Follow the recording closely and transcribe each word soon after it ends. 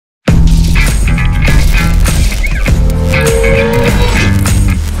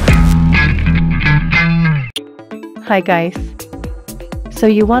Hi guys. So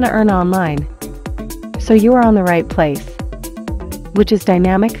you want to earn online? So you are on the right place, which is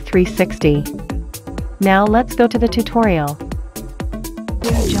Dynamic 360. Now let's go to the tutorial.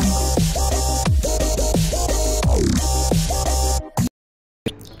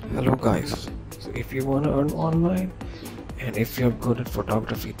 Hello guys, so if you want to earn online and if you're good at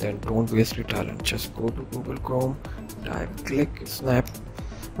photography, then don't waste your talent. Just go to Google Chrome, type click snap,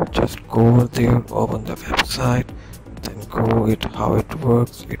 just go over there, open the website, then go it how it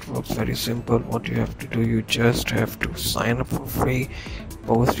works. It works very simple. What you have to do, you just have to sign up for free,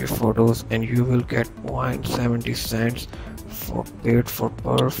 post your photos, and you will get 0.70 cents for paid for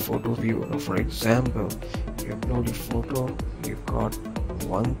per photo view. Now, for example, you upload your photo, you got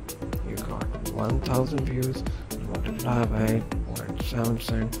 1000 views, multiply by 0.7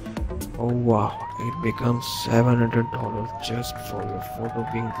 cents. Oh wow, it becomes $700 just for your photo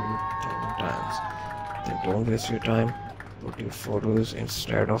being viewed 1000 times. Then don't waste your time, put your photos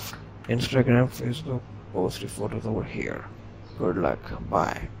instead of Instagram, Facebook, post your photos over here. Good luck,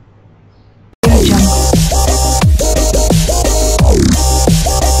 bye.